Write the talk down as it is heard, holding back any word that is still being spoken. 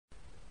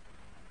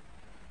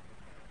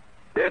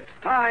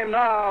Time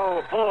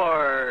now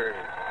for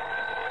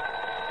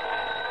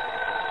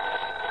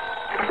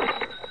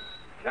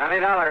Johnny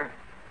Dollar.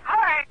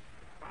 Hi.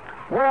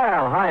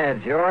 Well, hiya,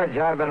 George.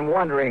 I've been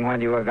wondering when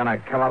you were going to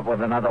come up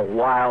with another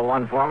wild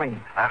one for me.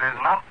 That is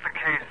not the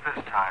case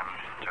this time,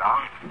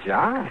 John.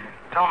 John?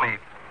 Tell me,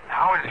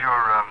 how is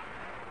your,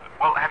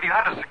 have you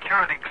had a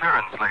security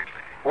clearance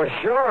lately? Well,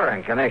 sure,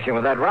 in connection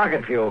with that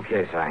rocket fuel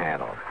case I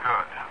handled.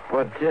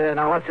 Good. But,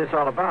 now, what's this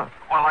all about?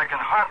 Well, I can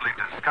hardly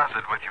discuss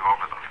it with you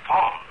over the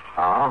phone.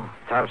 Oh,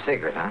 top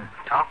secret, huh?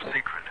 Top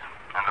secret,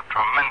 and of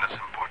tremendous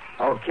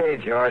importance. Okay,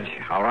 George.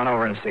 I'll run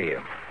over and see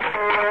you.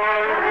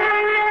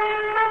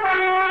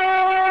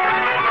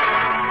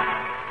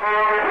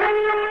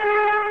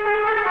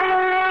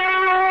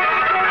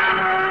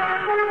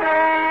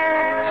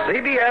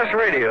 CBS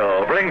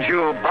Radio brings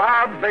you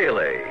Bob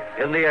Bailey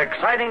in the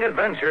exciting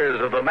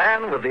adventures of the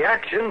man with the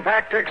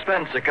action-packed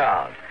expense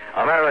account,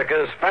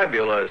 America's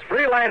fabulous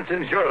freelance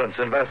insurance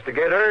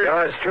investigator.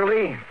 Yours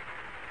truly,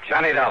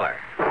 Johnny Dollar.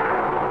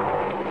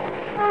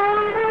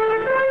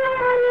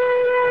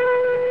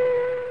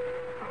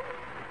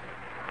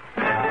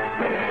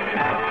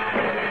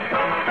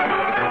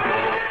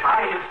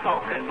 Are you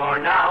smoking more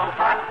now,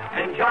 but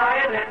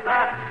enjoying it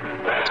less?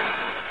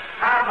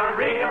 Have a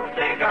real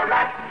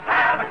cigarette,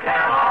 have a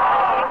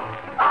Camel.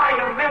 Are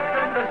you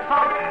missing the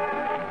smoke?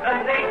 The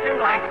nation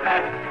likes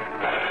that.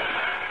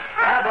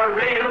 Have a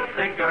real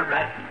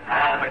cigarette,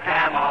 have a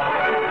Camel.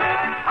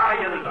 Are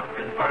you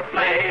looking for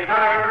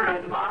flavor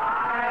and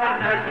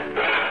mildness?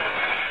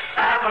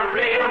 Have a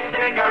real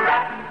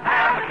cigarette,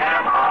 have a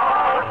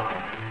Camel.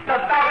 The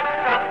best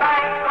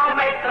tobacco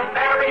makes the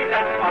very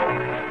best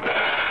smoke.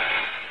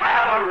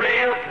 Have a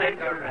real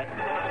cigarette,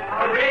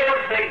 a real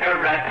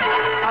cigarette,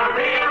 a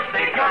real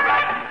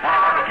cigarette,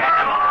 have a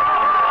Camel.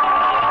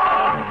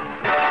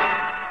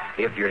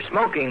 If you're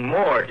smoking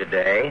more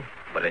today,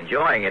 but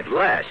enjoying it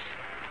less,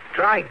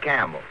 try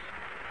Camels.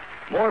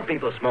 More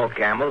people smoke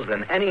Camels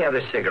than any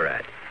other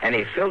cigarette.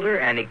 Any filter,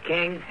 any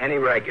king, any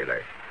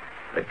regular.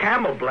 The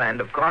Camel blend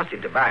of costly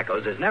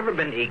tobaccos has never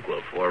been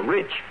equal for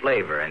rich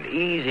flavor and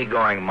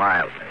easygoing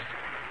mildness.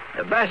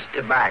 The best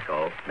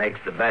tobacco makes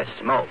the best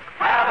smoke.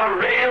 Have a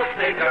real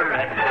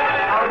cigarette,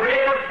 a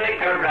real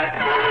cigarette,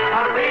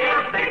 a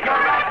real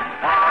cigarette,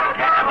 have a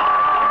Camel.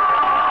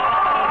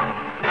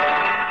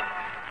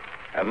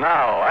 And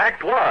now,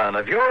 Act One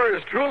of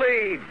yours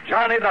truly,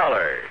 Johnny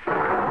Dollar.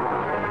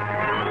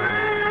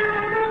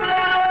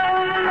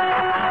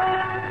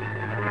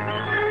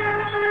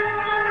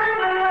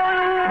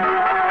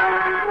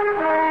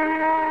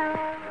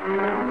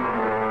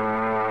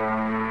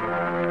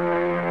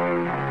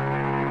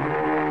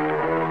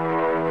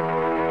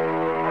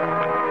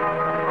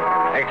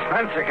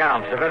 Expense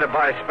account submitted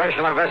by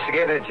Special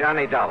Investigator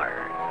Johnny Dollar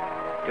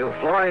to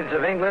Floyd's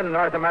of England,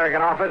 North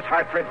American Office,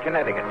 Hartford,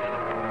 Connecticut.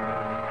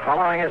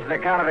 Following is an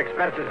account of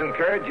expenses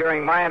incurred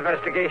during my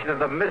investigation of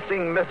the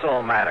missing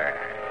missile matter.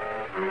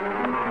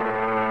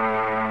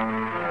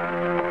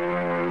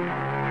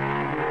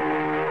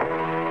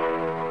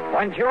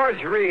 When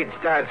George Reed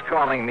starts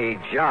calling me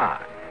John,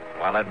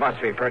 well, it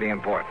must be pretty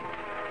important.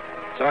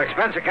 So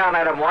expense account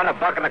item 1,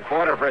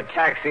 $1.25 for a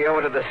taxi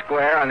over to the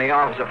square on the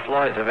office of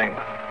Floyd's of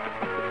England.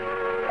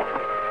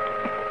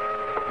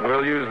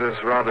 We'll use this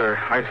rather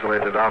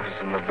isolated office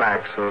in the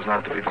back so as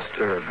not to be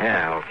disturbed.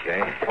 Yeah,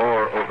 okay.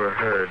 Or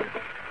overheard.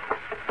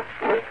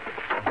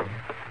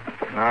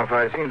 Now, if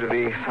I seem to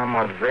be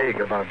somewhat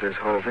vague about this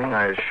whole thing,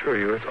 I assure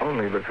you it's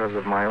only because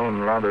of my own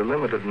rather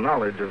limited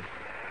knowledge of...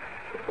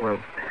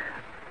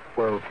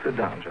 Well, sit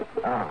down, Joe.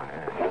 Oh,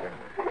 yeah, sure.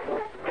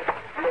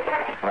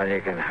 Well,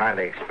 you can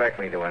hardly expect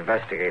me to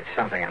investigate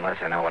something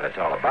unless I know what it's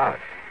all about.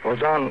 Well,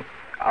 John,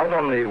 out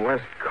on the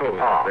West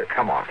Coast... Oh,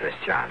 come off this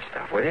John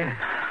stuff, will you?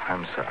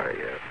 I'm sorry,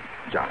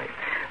 Johnny.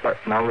 But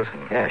now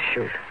listen. Yeah,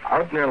 shoot.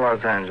 Out near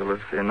Los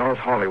Angeles, in North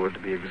Hollywood to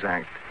be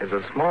exact, is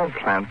a small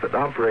plant that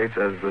operates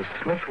as the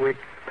Smithwick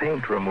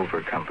Paint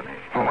Remover Company.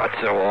 Oh, what's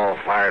so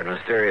all-fired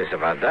mysterious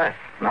about that?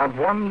 Not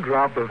one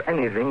drop of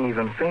anything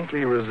even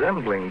faintly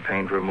resembling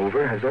paint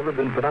remover has ever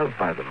been put out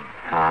by them.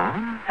 Huh?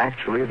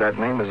 Actually, that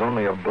name is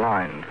only a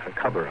blind, a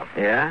cover-up.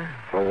 Yeah?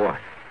 For what?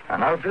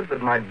 An outfit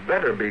that might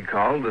better be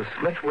called the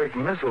Smithwick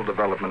Missile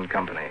Development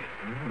Company.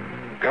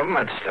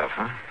 Government stuff,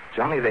 huh?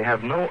 Johnny, they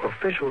have no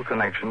official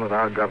connection with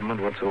our government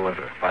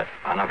whatsoever. But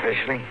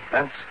unofficially?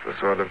 That's the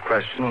sort of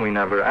question we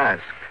never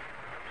ask.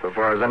 So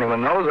far as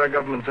anyone knows, our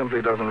government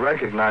simply doesn't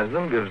recognize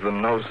them, gives them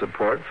no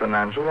support,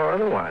 financial or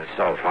otherwise.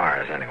 So far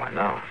as anyone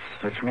knows.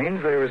 Which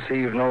means they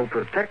receive no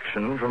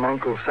protection from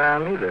Uncle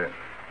Sam either.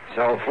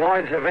 So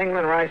Floyd's of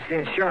England writes the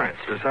insurance?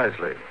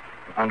 Precisely.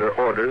 Under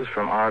orders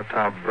from our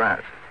top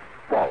brass.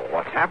 Well,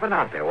 what's happened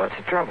out there? What's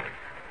the trouble?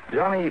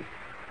 Johnny,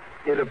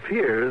 it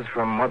appears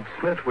from what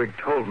Smithwick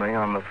told me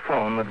on the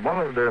phone that one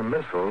of their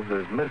missiles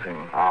is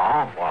missing.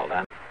 Oh, well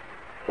then.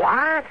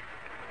 What?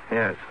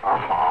 Yes.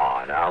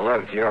 Oh, now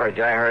look, George,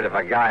 I heard of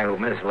a guy who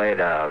mislaid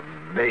a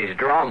bass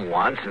drum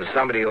once and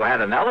somebody who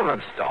had an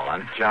elephant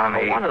stolen.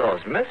 Johnny. Oh, one of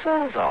those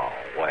missiles? Oh,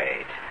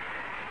 wait.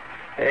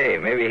 Hey,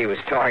 maybe he was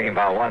talking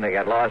about one that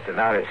got lost in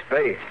outer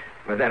space.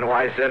 But then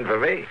why send for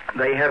me?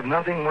 They have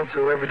nothing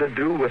whatsoever to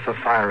do with the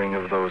firing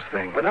of those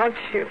things. But don't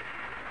you...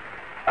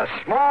 A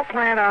small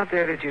plant out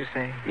there, did you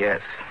say?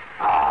 Yes.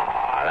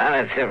 Oh, then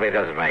it simply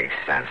doesn't make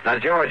sense. Now,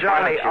 George,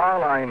 Johnny,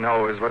 all I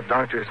know is what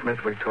Dr.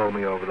 Smithwick told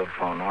me over the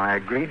phone. I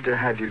agreed to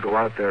have you go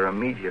out there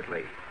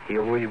immediately.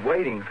 He'll be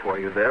waiting for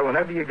you there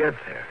whenever you get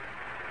there.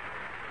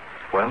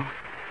 Well?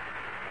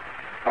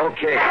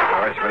 Okay,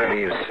 George, whatever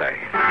you say.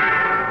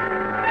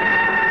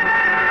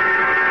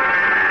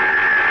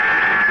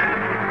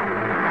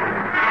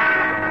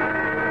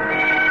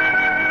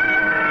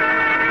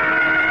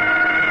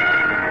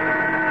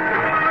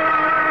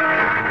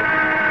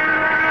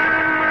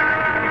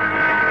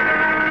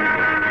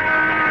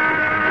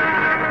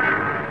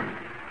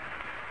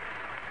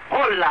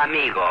 Hola,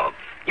 amigo.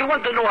 You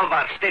want to know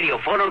about stereo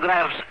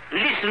phonographs?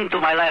 Listen to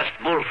my last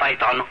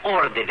bullfight on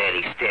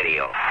ordinary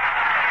stereo.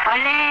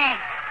 Ole!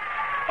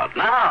 But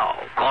now,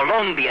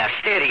 Columbia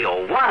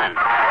Stereo 1.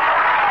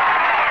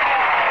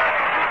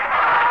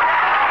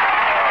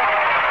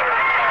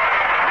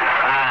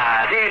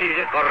 There is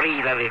a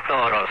corrida de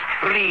toros.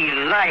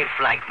 Real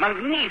life-like,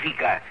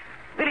 magnifica.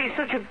 There is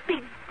such a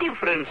big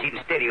difference in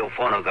stereo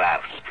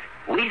phonographs.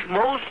 With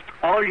most,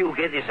 all you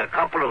get is a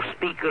couple of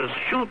speakers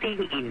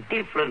shooting in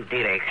different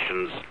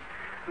directions.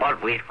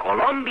 But with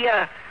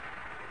Columbia,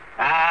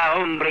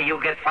 hombre, you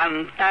get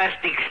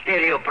fantastic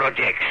stereo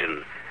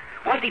projection.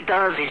 What it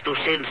does is to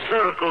send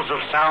circles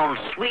of sound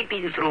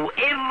sweeping through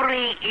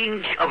every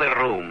inch of a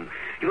room.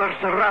 You are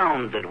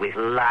surrounded with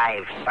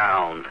live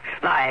sound,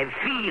 live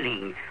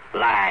feeling,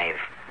 live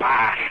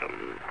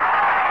passion.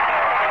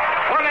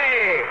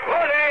 Ole!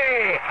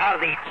 Ole! How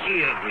they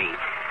cheered me.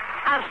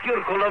 Ask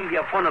your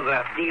Columbia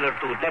phonograph dealer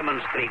to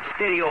demonstrate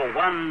Stereo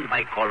 1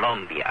 by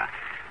Columbia.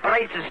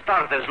 Prices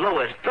start as low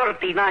as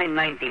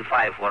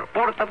 $39.95 for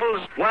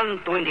portables,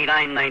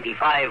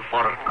 $129.95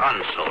 for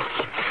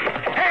consoles.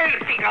 El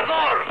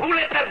Picador! Who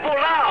let that bull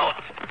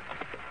out?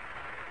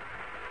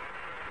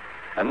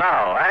 And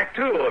now, Act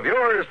Two of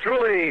yours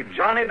truly,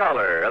 Johnny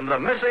Dollar and the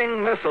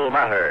Missing Missile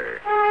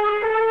Matter.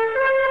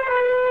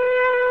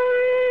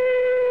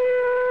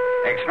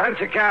 Expense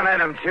account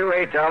item 2,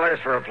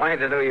 $8 for a plane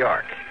to New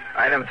York.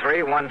 Item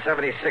 3,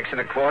 $176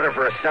 and a quarter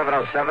for a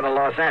 707 to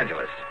Los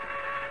Angeles.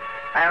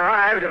 I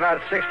arrived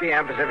about 6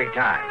 p.m. Pacific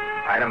time.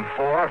 Item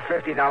 4,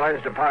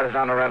 $50 deposit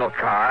on a rental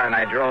car, and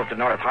I drove to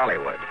North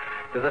Hollywood,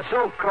 to the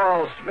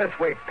so-called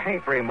Smithwick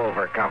Paint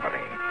Remover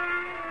Company.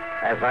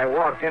 As I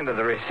walked into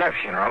the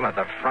reception room at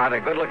the front, a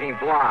good-looking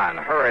blonde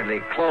hurriedly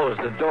closed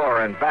the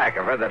door in back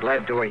of her that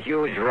led to a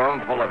huge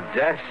room full of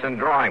desks and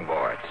drawing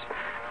boards,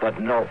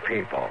 but no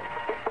people.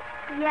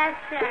 Yes,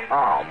 sir.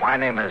 Oh, my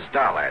name is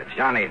Dollar,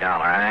 Johnny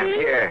Dollar, and I'm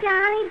here.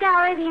 Johnny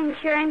Dollar, the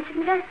insurance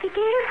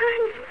investigator.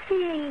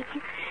 Gee.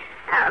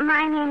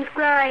 My name's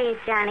Gloria,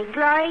 Johnny.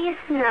 Gloria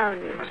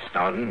Snowden. Miss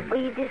Snowden?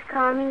 Well, you just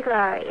call me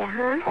Gloria,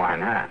 huh? Why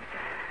not?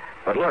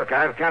 But look,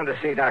 I've come to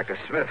see Dr.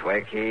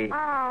 Smithwick.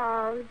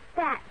 Oh,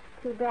 that's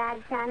too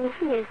bad, Johnny.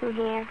 He isn't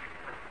here.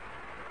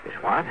 Is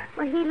what?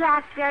 Well, he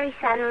left very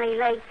suddenly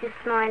late this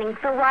morning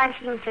for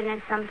Washington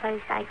or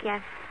someplace, I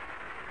guess.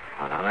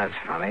 Oh, now that's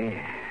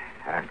funny.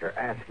 After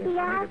asking He for me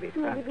to asked be me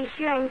sent. to be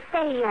sure and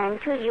stay here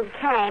until you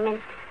came,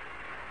 and...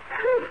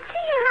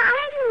 Gee,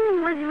 I didn't think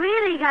it was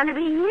really going to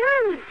be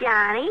you,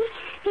 Johnny.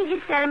 He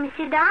just said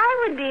Mr. Dollar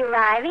would be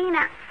arriving.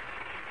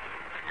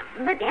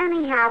 But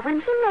anyhow,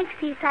 when he makes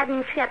these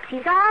sudden trips,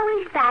 he's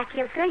always back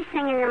here first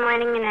thing in the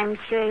morning, and I'm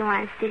sure he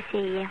wants to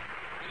see you.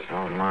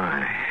 So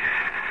my.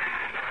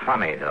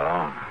 Funny,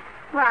 though.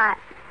 What?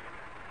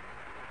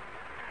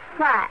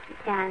 What,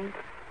 Johnny?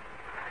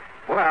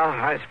 Well,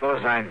 I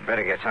suppose I'd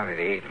better get something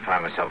to eat and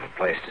find myself a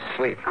place to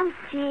sleep. Oh,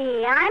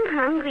 gee, I'm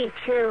hungry,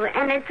 too.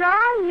 And it's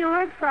all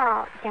your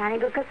fault, Johnny,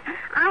 because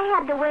I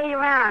had to wait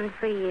around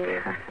for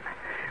you.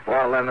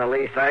 Well, then the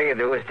least I can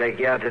do is take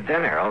you out to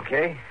dinner,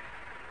 okay?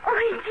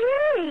 Oh,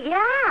 gee,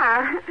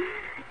 yeah.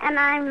 And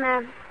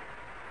I'm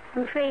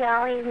free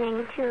all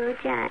evening, too,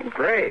 Johnny.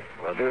 Great.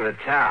 We'll do the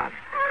town.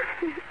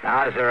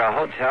 Now, is there a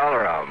hotel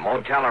or a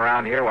motel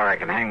around here where I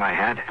can hang my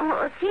hat?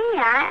 Oh, gee,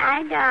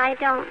 I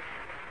don't...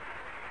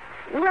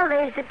 Well,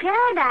 there's the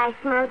Paradise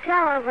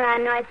Motel over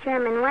on North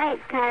Sherman Way.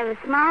 It's kind of a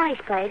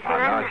smallish place. On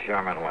North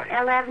Sherman Way.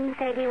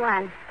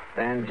 1131.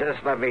 Then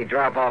just let me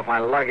drop off my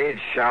luggage,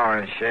 shower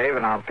and shave,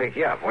 and I'll pick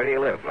you up. Where do you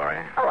live,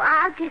 Gloria? Oh,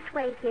 I'll just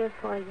wait here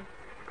for you.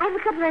 I have a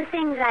couple of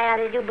things I ought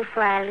to do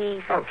before I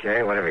leave.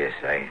 Okay, whatever you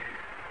say.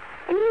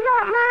 And you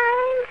don't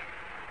mind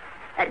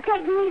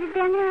taking me to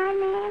dinner, I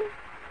mean?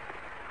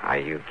 Are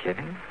you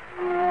kidding?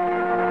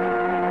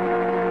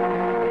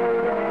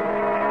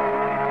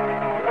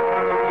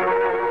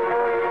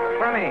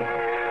 Funny.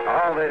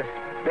 All this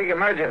big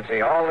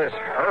emergency, all this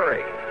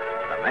hurry.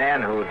 The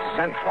man who'd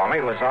sent for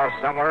me was off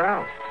somewhere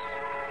else.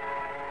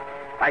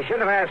 I should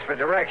have asked for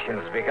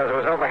directions because it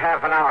was over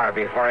half an hour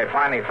before I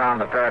finally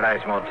found the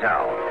Paradise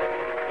Motel.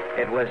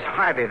 It was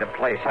hardly the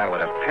place I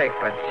would have picked,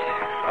 but...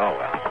 oh,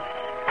 well.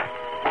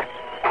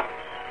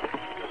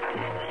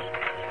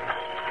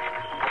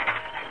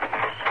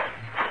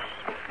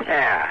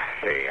 Yeah,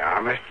 here you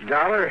are, Mr.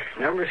 Dollar.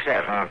 Number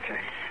 7. Okay.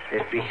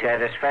 This be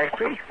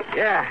satisfactory?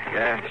 Yeah,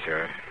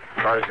 sure.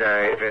 Because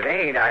if it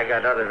ain't, I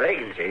got other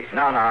vacancies.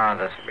 No,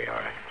 this'll be all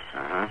right.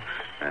 Uh-huh.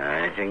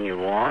 Anything you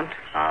want,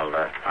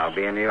 I'll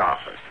be in the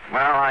office.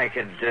 Well, I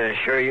could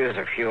sure use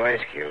a few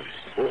ice cubes.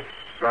 Oh,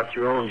 brought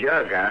your own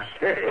jug, huh?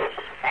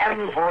 Have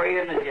them for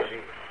you in the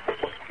jiffy.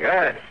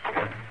 Good.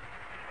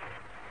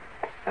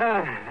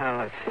 Now,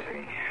 let's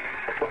see.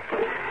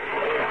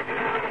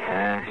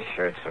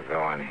 Shirts will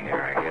go in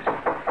here, I guess.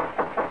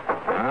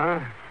 Huh?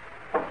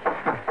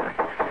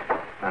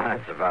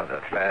 That's about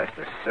the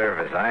fastest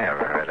service I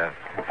ever heard of.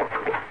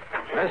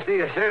 Mister,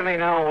 you certainly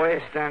don't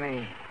waste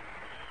any...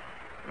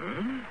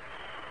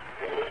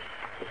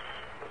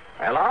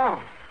 Hello?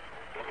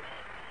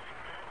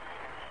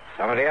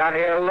 Somebody out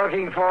here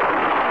looking for...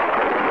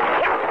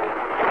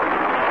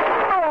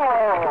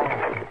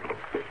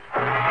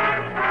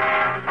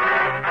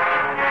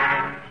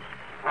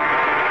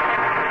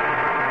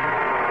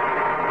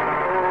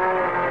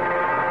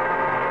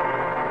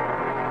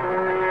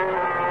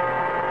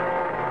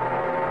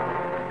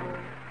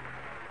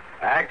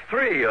 Act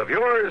 3 of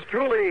yours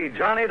truly,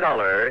 Johnny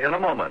Dollar, in a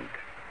moment.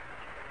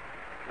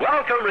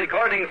 Welcome,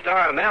 recording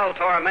star Mel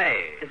Torme.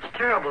 It's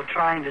terrible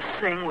trying to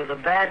sing with a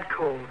bad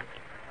cold.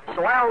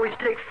 So I always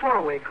take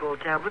 4-way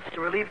cold tablets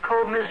to relieve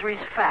cold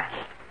miseries fast.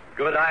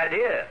 Good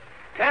idea.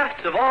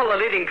 Tests of all the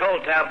leading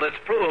cold tablets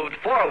proved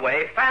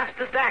 4-way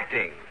fastest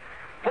acting.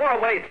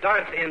 4-way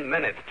starts in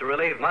minutes to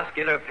relieve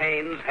muscular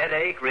pains,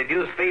 headache,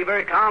 reduce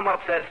fever, calm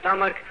upset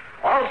stomach,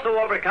 also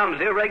overcomes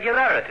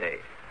irregularity.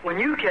 When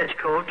you catch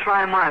cold,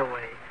 try my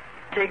way.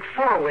 Take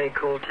 4-way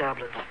cold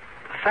tablets.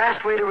 A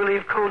fast way to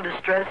relieve cold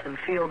distress and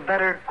feel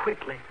better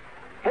quickly.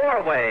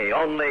 4-way,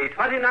 only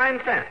 29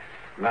 cents.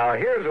 Now,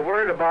 here's a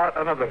word about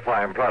another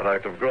fine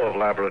product of Grove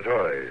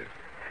Laboratories.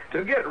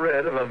 To get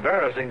rid of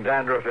embarrassing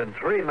dandruff in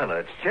 3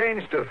 minutes,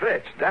 change to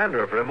Fitch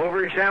Dandruff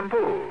Remover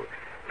Shampoo.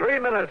 3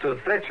 minutes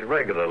of Fitch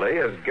regularly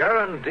is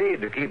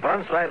guaranteed to keep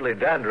unsightly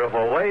dandruff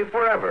away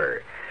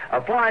forever.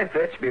 Apply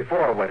Fitch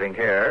before wetting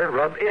hair,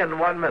 rub in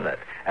 1 minute.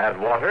 Add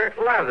water,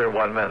 lather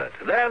 1 minute.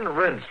 Then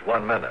rinse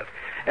 1 minute.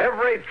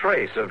 Every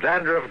trace of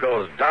dandruff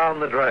goes down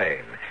the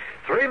drain.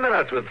 3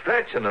 minutes with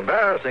Fitch and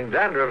embarrassing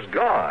dandruff's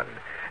gone.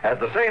 At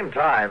the same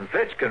time,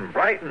 Fitch can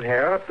brighten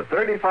hair up to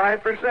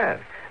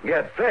 35%.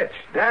 Get Fitch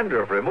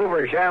Dandruff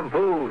Remover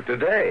Shampoo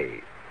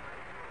today.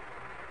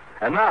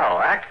 And now,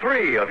 Act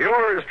 3 of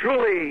yours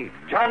truly,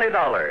 Johnny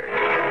Dollar.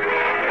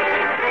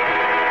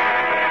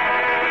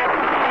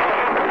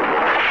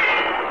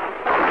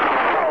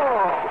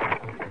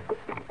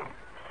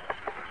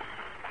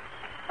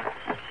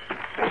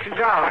 Mr.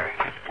 Dollar,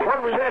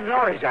 what was that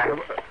noise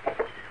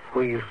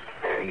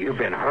you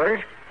been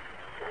hurt?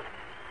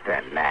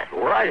 Then that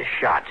was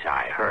shots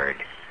I heard.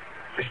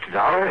 Mr.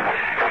 Dollar?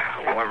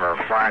 Whoever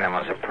fired him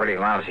was a pretty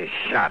lousy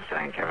shot,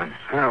 thank heaven.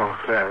 Oh,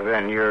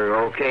 then you're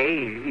okay?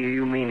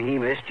 You mean he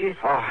missed you?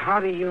 Oh, how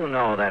do you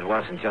know that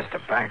wasn't just a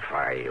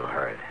backfire you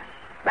heard?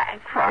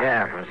 Backfire?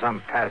 Yeah, from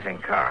some passing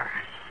car.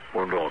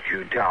 Well, don't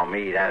you tell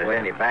me that is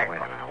any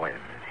backfire. Wait a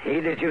minute. He,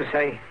 did you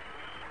say?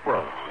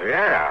 Well,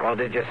 yeah. Well,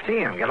 did you see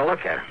him? Get a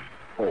look at him.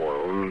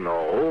 Oh,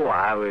 no.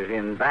 I was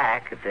in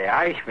back at the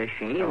ice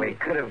machine. So he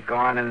could have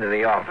gone into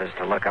the office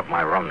to look up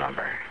my room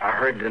number. I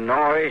heard the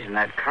noise and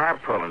that car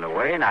pulling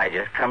away, and I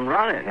just come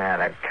running. Yeah,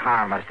 that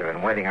car must have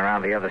been waiting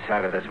around the other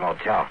side of this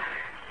motel.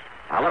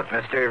 Now, look,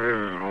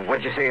 mister,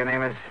 what'd you say your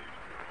name is?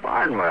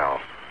 Barnwell.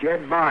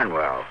 Jed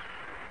Barnwell.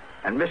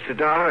 And, Mr.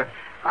 Dollar,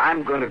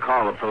 I'm going to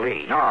call the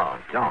police. No,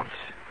 don't.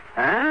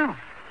 Huh?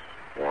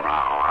 Well,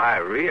 now, I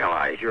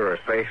realize you're a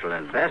special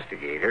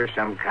investigator,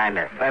 some kind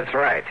of... That's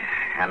right.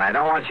 And I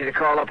don't want you to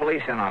call the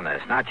police in on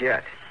this, not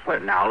yet.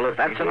 But now, look...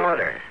 That's an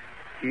order.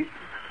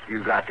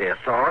 You got the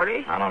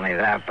authority? Not only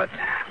that, but,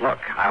 look,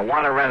 I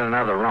want to rent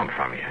another room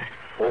from you.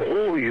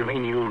 Oh, you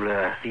mean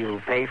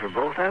you'll pay for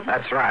both of them?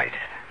 That's right.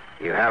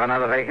 You have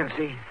another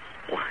vacancy?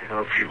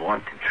 Well, if you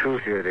want the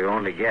truth, you're the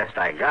only guest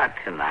I got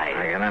tonight.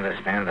 I can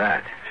understand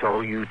that. So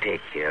you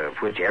take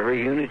whichever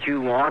unit you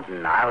want,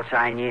 and I'll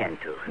sign you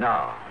into it.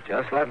 No,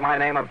 just let my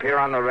name appear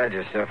on the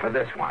register for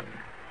this one.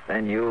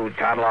 Then you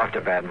toddle off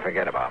to bed and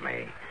forget about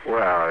me.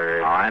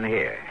 Well, and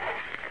here.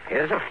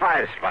 Here's a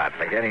 5-spot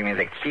for getting me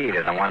the key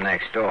to the one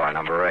next door,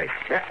 number 8.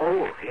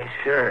 Oh, yes,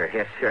 sir.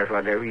 Yes, sir.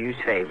 Whatever you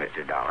say,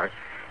 Mr. Dollar.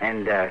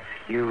 And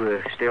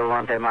you still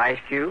want them ice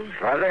cubes?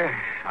 Brother,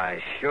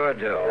 I sure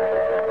do.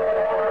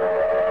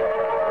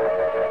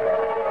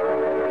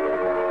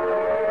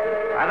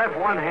 I left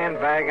one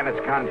handbag and its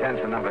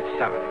contents in number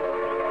 7.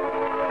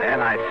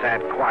 Then I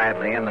sat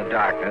quietly in the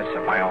darkness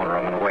of my own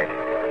room and waited.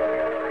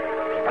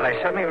 But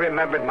I suddenly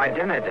remembered my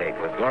dinner date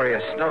with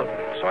Gloria Snowden,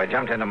 so I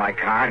jumped into my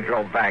car and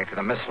drove back to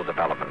the missile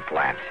development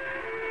plant.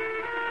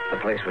 The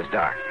place was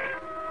dark.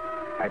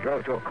 I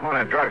drove to a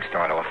corner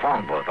drugstore to a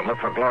phone booth and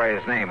looked for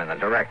Gloria's name in the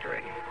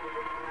directory.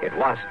 It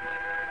wasn't.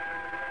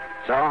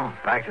 So,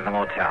 back to the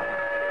motel.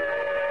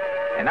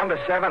 In number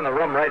 7, the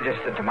room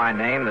registered to my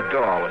name. The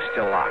door was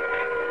still locked.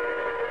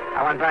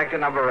 I went back to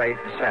number 8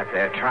 and sat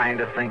there trying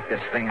to think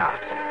this thing out.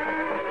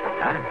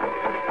 Huh?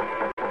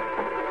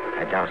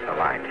 I doused the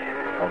light.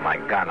 pull my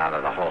gun out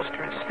of the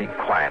holster and sneak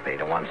quietly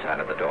to one side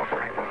of the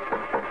doorframe.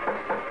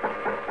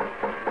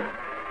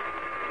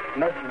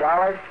 Mr.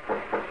 Dollar?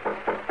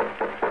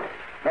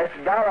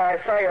 Mr. Dollar,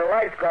 I saw your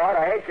lights go out.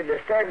 I hate to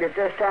disturb you at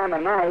this time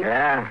of night.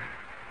 Yeah?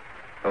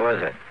 Who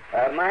is it?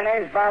 My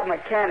name's Bob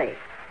McKinney.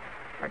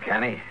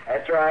 McKinney?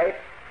 That's right.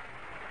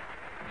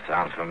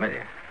 Sounds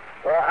familiar.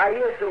 Well, I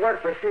used to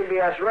work for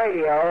CBS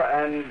Radio,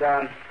 and,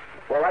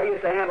 I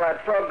used to handle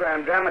that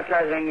program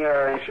dramatizing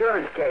your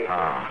insurance case.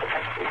 Oh.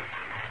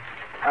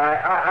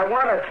 I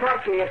want to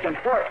talk to you. It's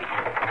important.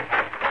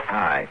 All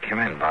right, come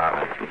in,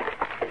 Bob.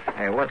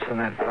 Hey, what's in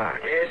that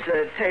box? It's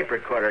a tape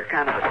recorder,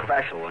 kind of a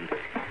special one.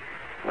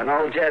 When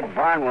old Jed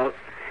Barnwell,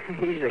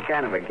 he's a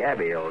kind of a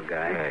gabby old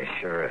guy. Yeah, he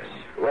sure is.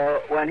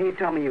 Well, when he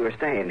told me you were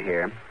staying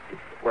here,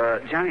 well,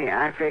 Johnny,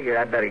 I figured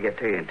I'd better get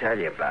to you and tell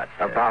you about...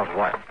 About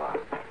what, Bob?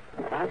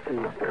 About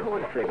some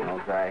code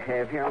signals I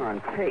have here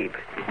on tape.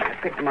 I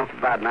picked them up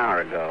about an hour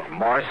ago.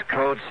 Morse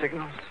code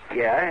signals?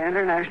 Yeah,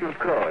 international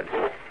code.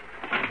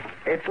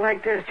 It's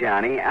like this,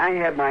 Johnny. I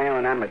have my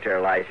own amateur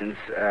license,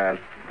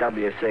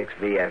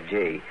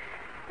 W6VFG,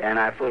 and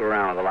I fool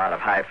around with a lot of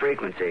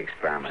high-frequency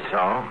experiments.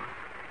 So?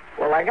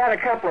 Well, I got a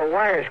couple of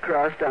wires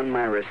crossed on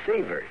my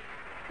receiver.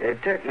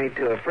 It took me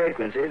to a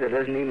frequency that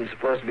isn't even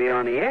supposed to be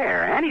on the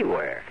air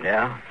anywhere.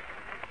 Yeah?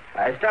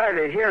 I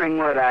started hearing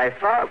what I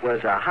thought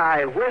was a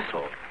high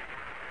whistle.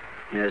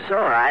 It was so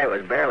high it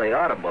was barely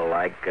audible,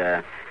 like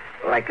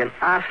an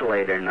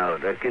oscillator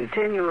note, a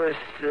continuous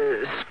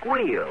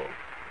squeal.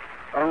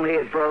 Only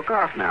it broke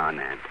off now and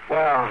then.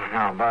 Well,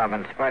 now, Bob,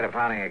 in spite of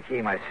finding a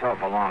key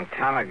myself a long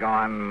time ago,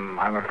 I'm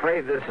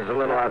afraid this is a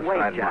little outside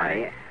Wait,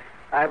 Johnny. my...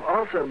 I've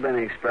also been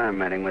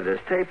experimenting with this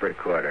tape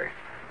recorder,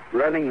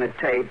 running the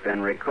tape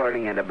and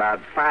recording at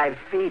about 5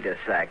 feet a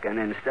second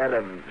instead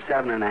of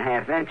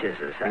 7.5 inches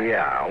a second.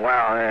 Yeah,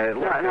 well,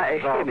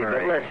 excuse me,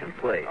 but listen,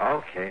 please.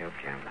 Okay, I'm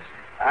listening.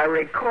 I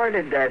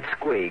recorded that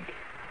squeak,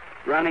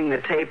 running the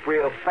tape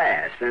real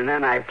fast, and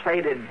then I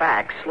played it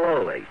back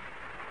slowly.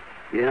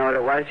 You know what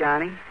it was,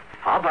 Johnny?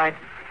 All right.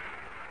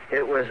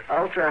 It was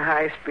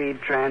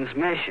ultra-high-speed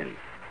transmission,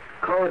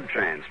 code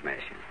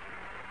transmission.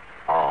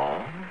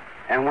 Oh?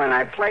 And when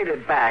I played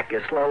it back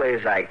as slowly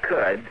as I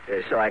could,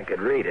 so I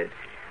could read it,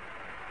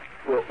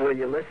 will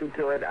you listen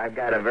to it? I've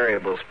got a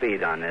variable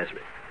speed on this.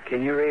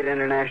 Can you read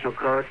international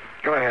code?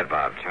 Go ahead,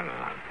 Bob. Turn it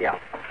on. Yeah.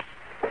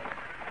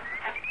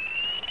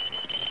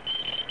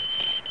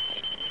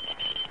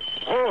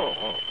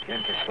 Oh.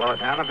 Can't you slow it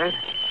down a bit?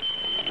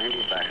 Maybe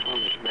if I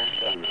hold it back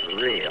on the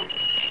reel.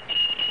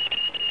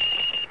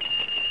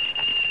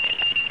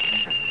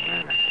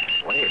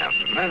 Wait a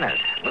minute.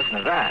 Listen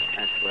to that.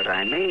 That's what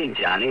I mean,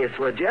 Johnny. It's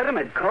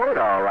legitimate code,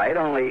 all right,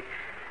 only...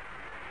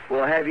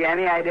 Well, have you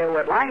any idea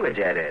what language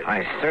that is?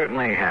 I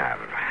certainly have.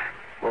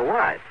 Well,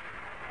 what?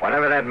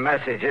 Whatever that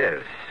message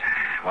is,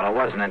 well, it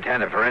wasn't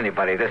intended for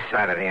anybody this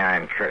side of the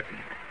Iron Curtain.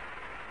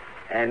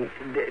 And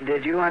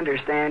did you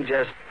understand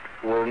just,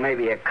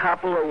 maybe a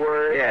couple of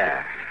words?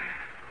 Yeah.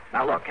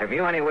 Now, look, have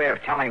you any way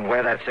of telling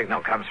where that signal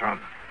comes from?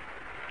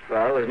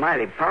 Well, it was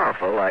mighty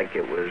powerful, like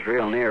it was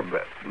real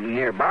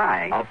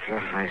nearby.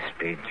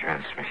 Ultra-high-speed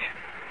transmission.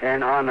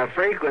 And on a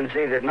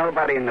frequency that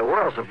nobody in the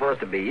world's supposed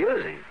to be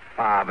using.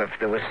 Bob, if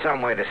there was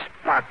some way to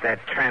spot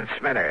that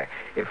transmitter,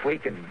 if we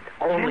could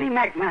only... Kenny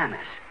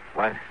McManus.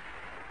 What?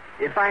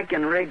 If I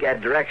can rig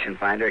that direction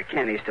finder at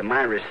Kenny's to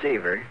my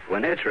receiver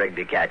when it's rigged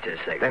to catch a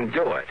signal... Then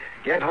do it.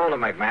 Get hold of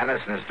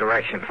McManus and his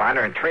direction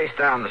finder and trace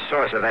down the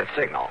source of that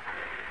signal.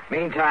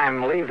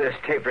 Meantime, leave this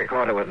tape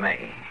recorder with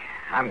me.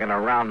 I'm going to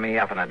round me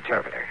up an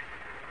interpreter.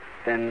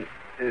 Then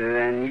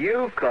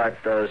you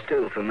caught those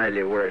two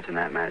familiar words in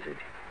that message.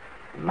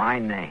 My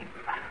name.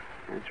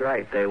 That's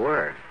right, they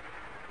were.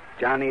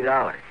 Johnny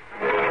Dollar.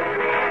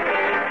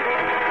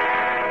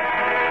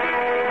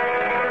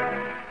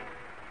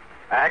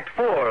 Act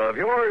 4 of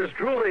yours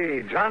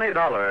truly, Johnny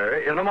Dollar,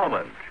 in a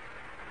moment.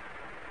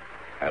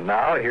 And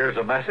now here's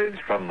a message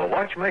from the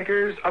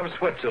watchmakers of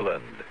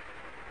Switzerland.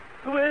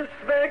 Swiss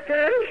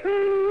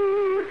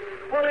vacation.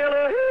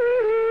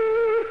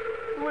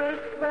 Swiss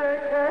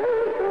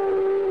vacation.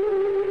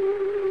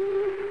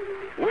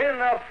 Win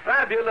a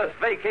fabulous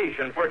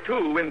vacation for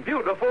two in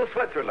beautiful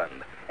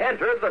Switzerland.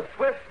 Enter the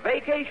Swiss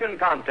Vacation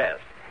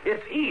Contest.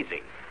 It's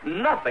easy.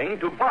 Nothing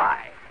to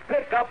buy.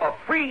 Pick up a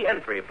free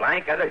entry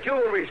blank at a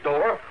jewelry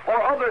store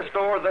or other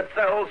store that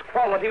sells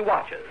quality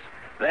watches.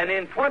 Then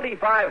in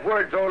 25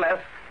 words or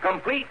less,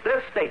 complete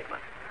this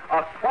statement.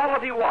 A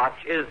quality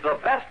watch is the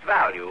best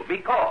value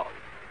because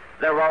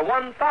there are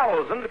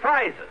 1,000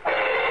 prizes.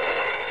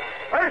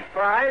 First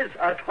prize,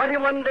 a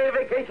 21-day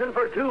vacation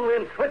for two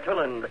in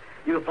Switzerland.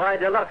 You fly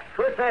deluxe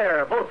Swiss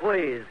Air both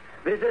ways.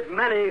 Visit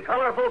many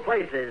colorful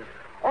places.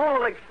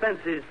 All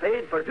expenses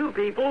paid for two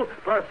people,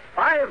 plus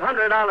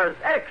 $500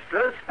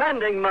 extra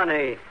spending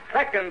money.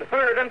 Second,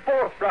 third, and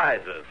fourth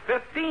prizes.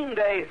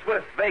 15-day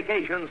Swiss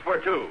vacations for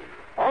two.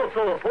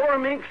 Also, 4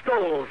 mink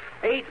stoles,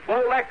 8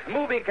 Bolex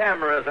movie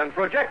cameras and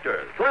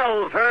projectors,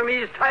 12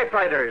 Hermes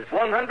typewriters,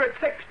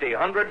 160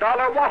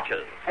 $100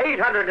 watches,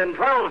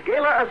 812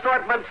 Gala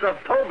assortments of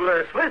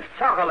Tobler Swiss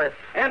chocolates.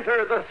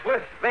 Enter the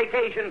Swiss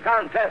Vacation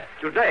Contest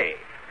today.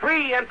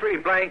 Free entry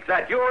blanks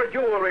at your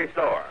jewelry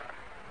store.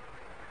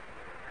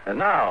 And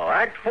now,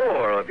 Act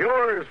 4 of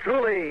yours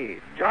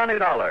truly, Johnny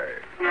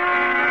Dollar.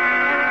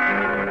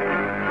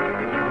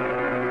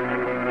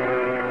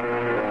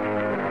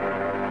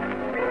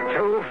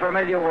 2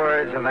 familiar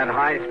words in that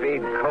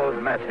high-speed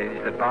code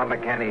message that Bob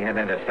McKinney had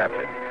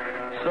intercepted.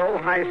 So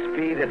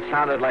high-speed it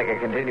sounded like a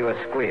continuous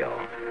squeal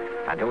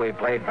until we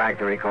played back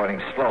the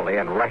recording slowly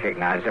and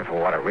recognized it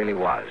for what it really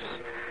was.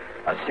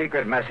 A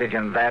secret message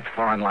in that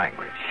foreign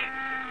language.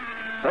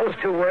 Those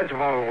 2 words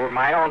were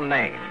my own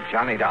name,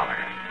 Johnny Dollar.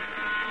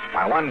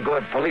 My one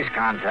good police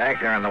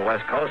contact there on the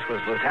West Coast was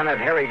Lieutenant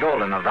Harry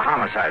Golden of the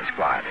Homicide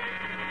Squad.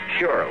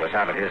 Sure, it was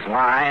out of his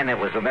line. It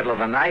was the middle of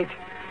the night.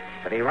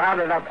 But he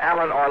rounded up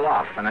Alan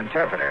Orloff, an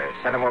interpreter,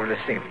 sent him over to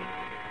see me.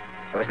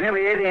 It was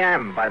nearly 8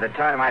 a.m. by the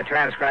time I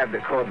transcribed the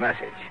code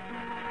message.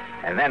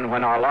 And then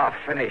when Orloff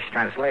finished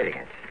translating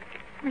it.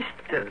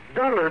 Mr.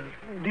 Dollar,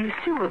 do you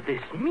see what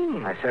this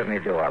means? I certainly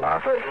do,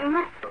 Orloff. But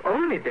not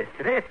only the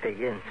threat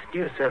against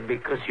you, sir,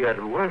 because you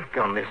are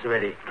working on this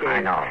very case.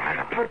 I know.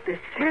 But the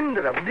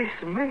sender of this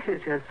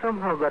message has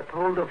somehow got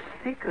hold of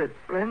secret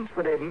plans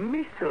for a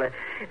missile, a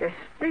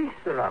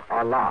space rocket.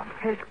 Orloff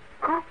has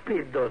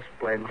copied those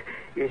plans,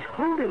 is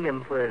holding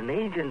them for an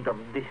agent of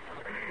this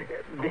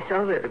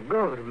other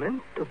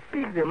government to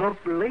pick them up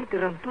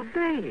later on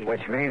today.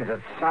 Which means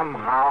that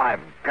somehow I've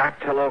got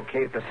to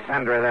locate the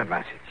sender of that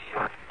message.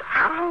 But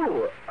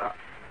how?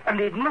 And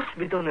it must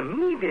be done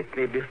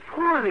immediately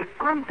before the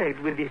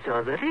contact with this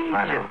other agent.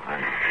 I know.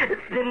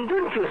 Then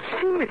don't you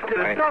see,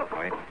 Mr. Dollar?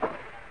 Wait.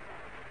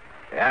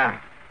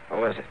 Yeah?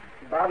 Who is it?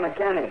 Bob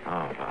McKinney.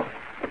 Oh, Bob.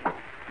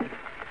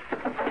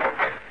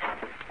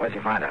 What'd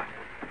you find out?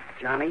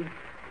 Johnny,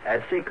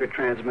 that secret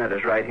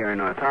transmitter's right here in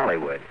North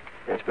Hollywood.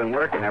 It's been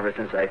working ever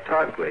since I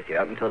talked with you,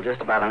 up until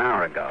just about an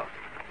hour ago.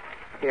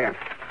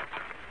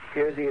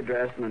 Here's the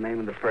address and the name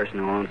of the person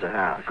who owns the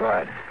house.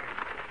 Good.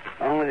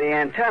 Only the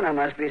antenna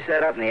must be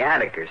set up in the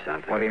attic or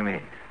something. What do you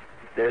mean?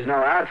 There's no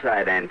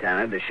outside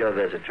antenna to show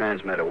there's a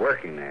transmitter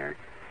working there.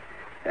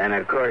 And,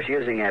 of course,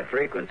 using that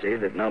frequency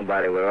that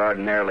nobody would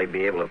ordinarily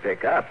be able to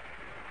pick up.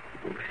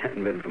 If it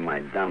hadn't been for my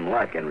dumb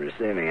luck in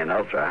receiving an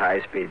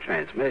ultra-high-speed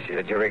transmission.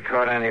 Did you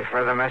record any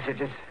further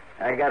messages?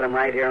 I got them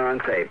right here on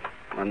tape,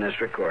 on this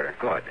recorder.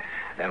 Good.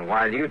 Then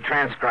while you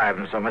transcribe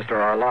them so Mr.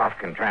 Orloff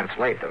can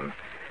translate them,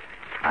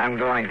 I'm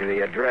going to the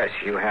address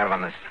you have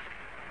on this...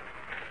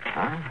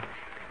 Huh?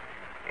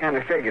 Kind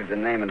of figured the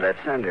name of that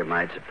sender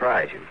might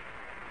surprise you.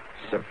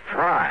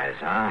 Surprise,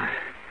 huh?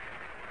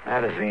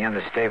 That is the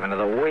understatement of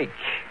the week.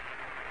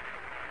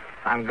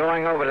 I'm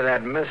going over to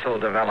that missile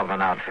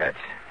development outfit.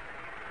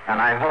 And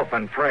I hope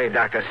and pray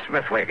Dr.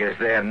 Smithwick is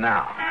there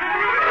now.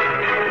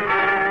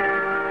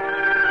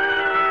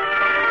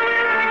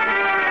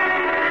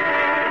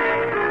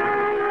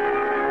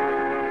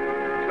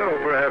 So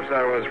perhaps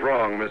I was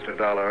wrong, Mr.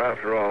 Dollar.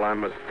 After all,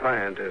 I'm a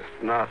scientist,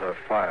 not a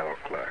file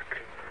clerk.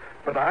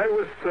 But I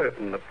was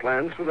certain the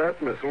plans for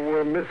that missile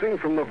were missing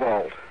from the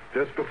vault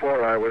just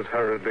before I was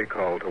hurriedly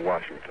called to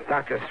Washington.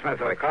 Dr.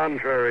 Smithwick.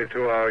 Contrary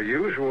to our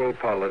usual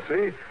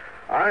policy,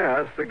 I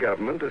asked the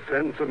government to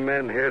send some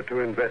men here to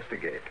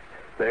investigate.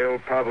 They'll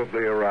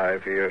probably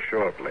arrive here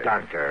shortly.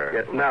 Doctor.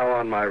 Yet now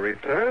on my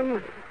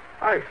return,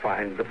 I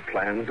find the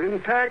plans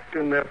intact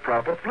in their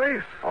proper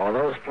place. Oh,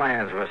 those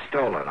plans were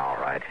stolen, all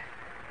right.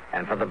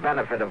 And for the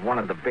benefit of one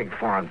of the big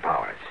foreign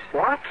powers.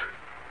 What?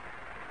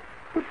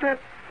 But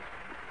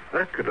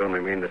that could only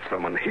mean that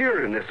someone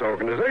here in this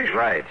organization...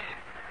 Right.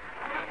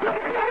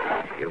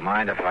 You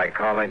mind if I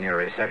call in your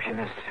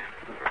receptionist?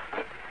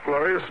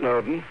 Gloria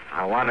Snowden.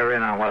 I want her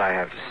in on what I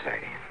have to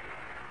say.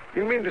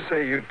 You mean to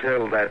say you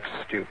tell that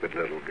stupid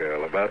little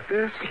girl about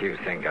this? You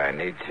think I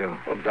need to?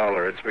 Well,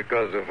 Dollar, it's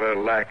because of her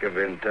lack of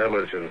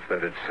intelligence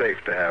that it's safe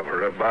to have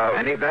her about.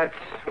 Any bets?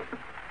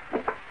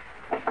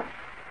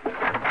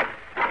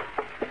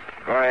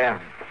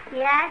 Gloria.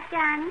 Yes,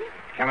 Johnny?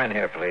 Come in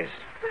here, please.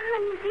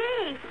 Oh,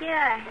 gee,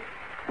 sure.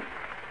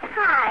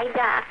 Hi,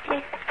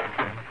 Doctor.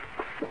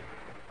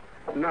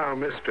 Now,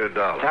 Mr.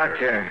 Dollar.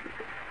 Doctor,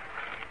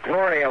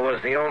 Gloria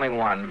was the only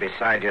one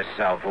beside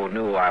yourself who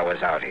knew I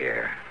was out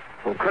here,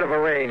 who could have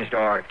arranged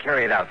or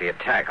carried out the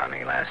attack on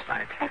me last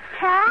night.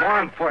 Attack? More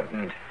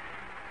important,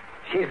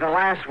 she's the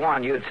last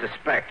one you'd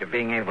suspect of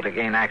being able to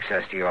gain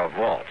access to your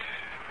vault,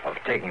 of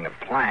taking the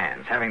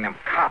plans, having them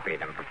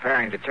copied, and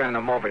preparing to turn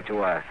them over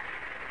to a...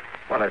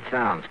 Well, it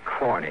sounds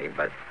corny,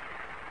 but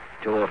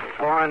to a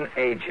foreign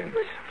agent.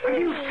 Are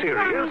you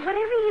serious? Whatever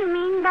you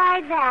mean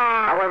by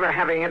that. However,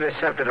 having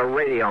intercepted a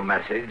radio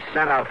message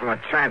sent out from a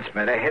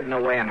transmitter hidden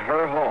away in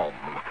her home.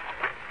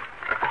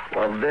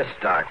 Well, this,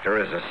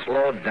 Doctor, is a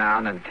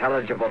slowed-down,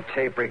 intelligible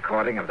tape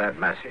recording of that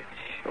message.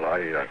 Well,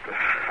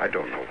 I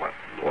don't know what...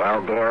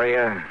 Well,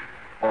 Gloria,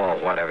 or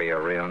whatever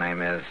your real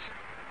name is.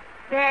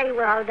 Very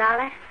well,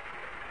 Dollar.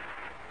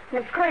 And,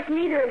 of course,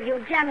 neither of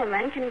you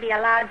gentlemen can be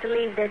allowed to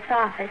leave this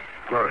office.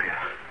 Gloria,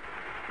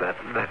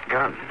 that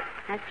gun.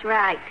 That's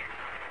right.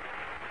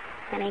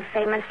 Any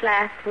famous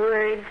last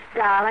words,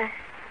 Dollar?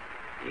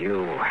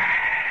 You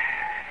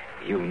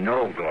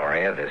know,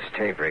 Gloria, this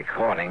tape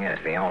recording is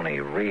the only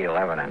real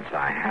evidence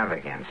I have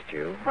against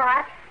you.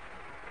 What?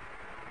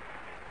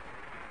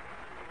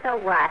 So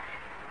what?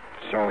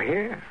 So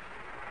here.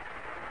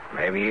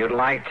 Maybe you'd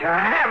like to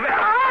have it.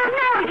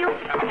 Oh, no, you...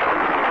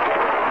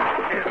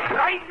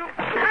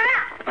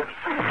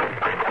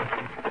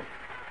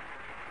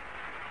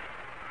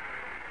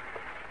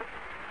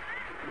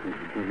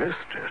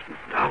 Mr.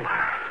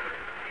 Dollar.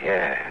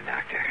 Yeah,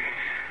 Doctor.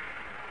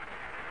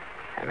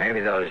 And maybe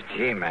those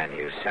G-men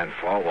you sent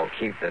for will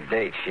keep the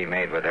date she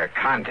made with her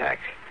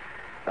contact.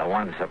 The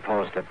one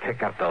supposed to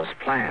pick up those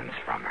plans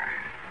from her.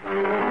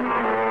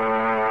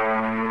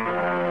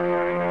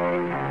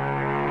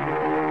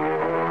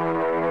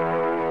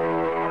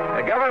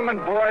 The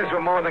government boys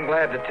were more than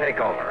glad to take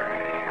over.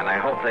 And I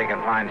hope they can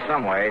find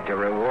some way to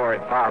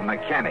reward Bob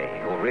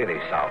McKinney, who really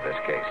solved this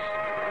case.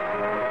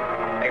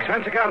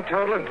 Expense account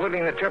total,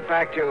 including the trip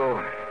back to...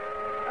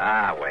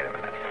 wait a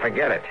minute.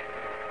 Forget it.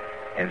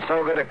 In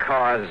so good a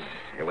cause,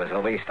 it was the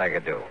least I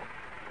could do.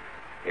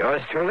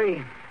 Yours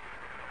truly,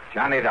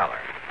 Johnny Dollar.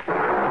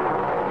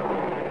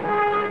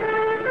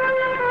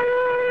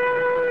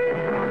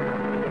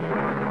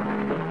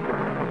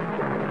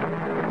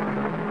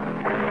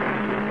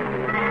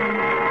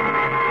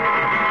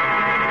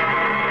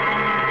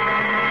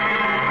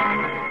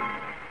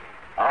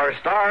 Our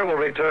star will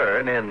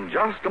return in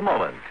just a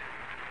moment.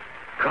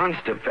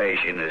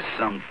 Constipation is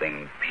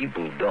something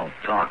people don't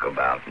talk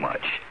about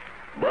much,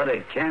 but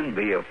it can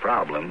be a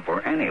problem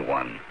for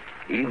anyone,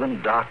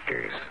 even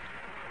doctors.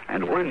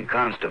 And when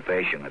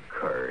constipation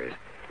occurs,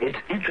 it's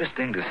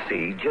interesting to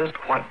see just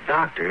what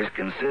doctors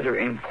consider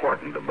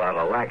important about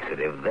a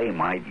laxative they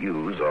might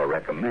use or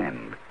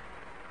recommend.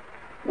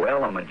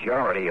 Well, a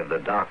majority of the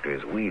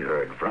doctors we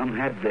heard from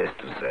had this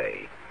to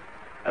say.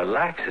 A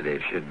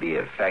laxative should be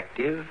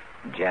effective,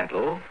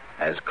 gentle,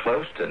 as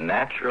close to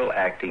natural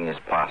acting as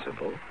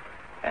possible,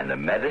 and a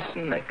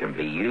medicine that can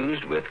be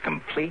used with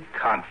complete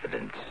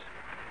confidence.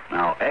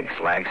 Now,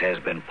 X-Lax has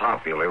been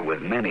popular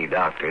with many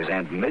doctors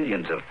and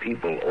millions of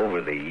people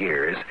over the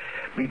years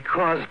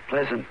because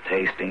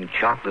pleasant-tasting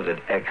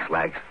chocolated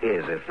X-Lax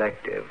is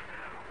effective.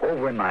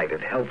 Overnight,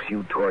 it helps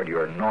you toward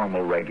your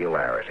normal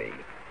regularity.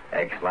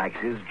 X-Lax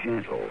is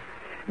gentle.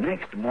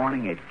 Next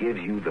morning, it gives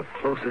you the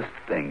closest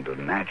thing to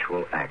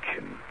natural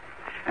action.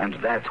 And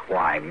that's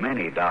why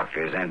many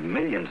doctors and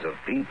millions of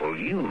people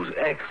use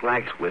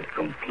X-Lax with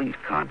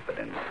complete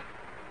confidence.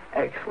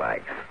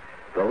 X-Lax,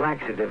 the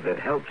laxative that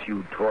helps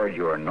you toward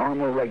your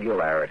normal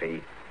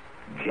regularity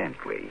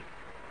gently,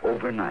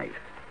 overnight.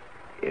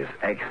 Is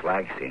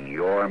X-Lax in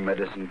your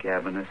medicine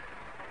cabinet?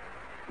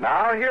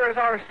 Now, here is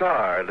our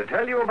star to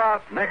tell you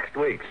about next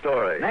week's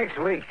story. Next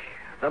week,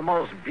 the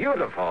most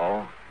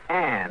beautiful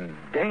and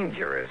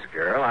dangerous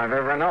girl I've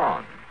ever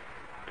known.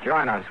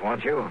 Join us,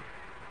 won't you?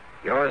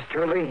 Yours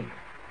truly,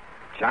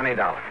 Johnny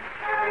Dollar.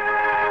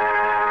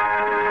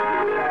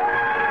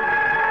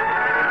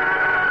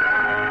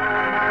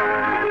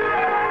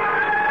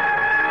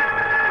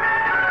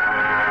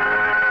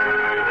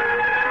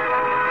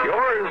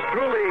 Yours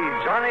truly,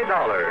 Johnny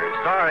Dollar,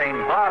 starring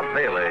Bob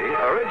Bailey,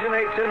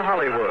 originates in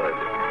Hollywood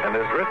and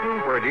is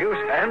written,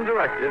 produced, and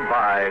directed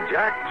by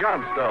Jack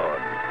Johnstone.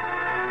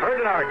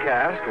 Heard in our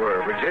cast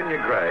were Virginia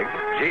Gregg,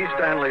 G.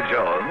 Stanley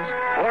Jones,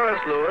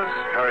 Horace Lewis,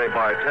 Harry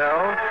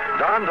Bartell,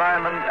 Don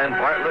Diamond, and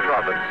Bartlett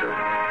Robinson.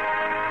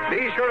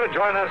 Be sure to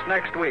join us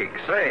next week,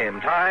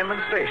 same time and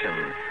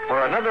station,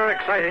 for another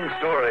exciting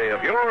story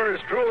of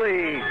yours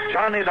truly,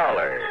 Johnny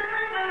Dollar.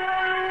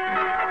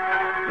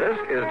 This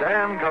is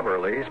Dan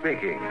Coverly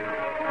speaking.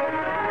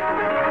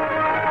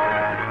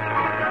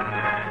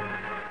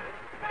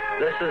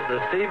 This is the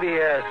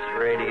CBS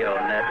Radio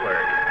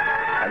Network.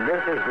 And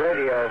this is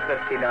Radio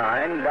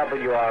 59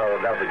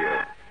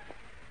 WROW.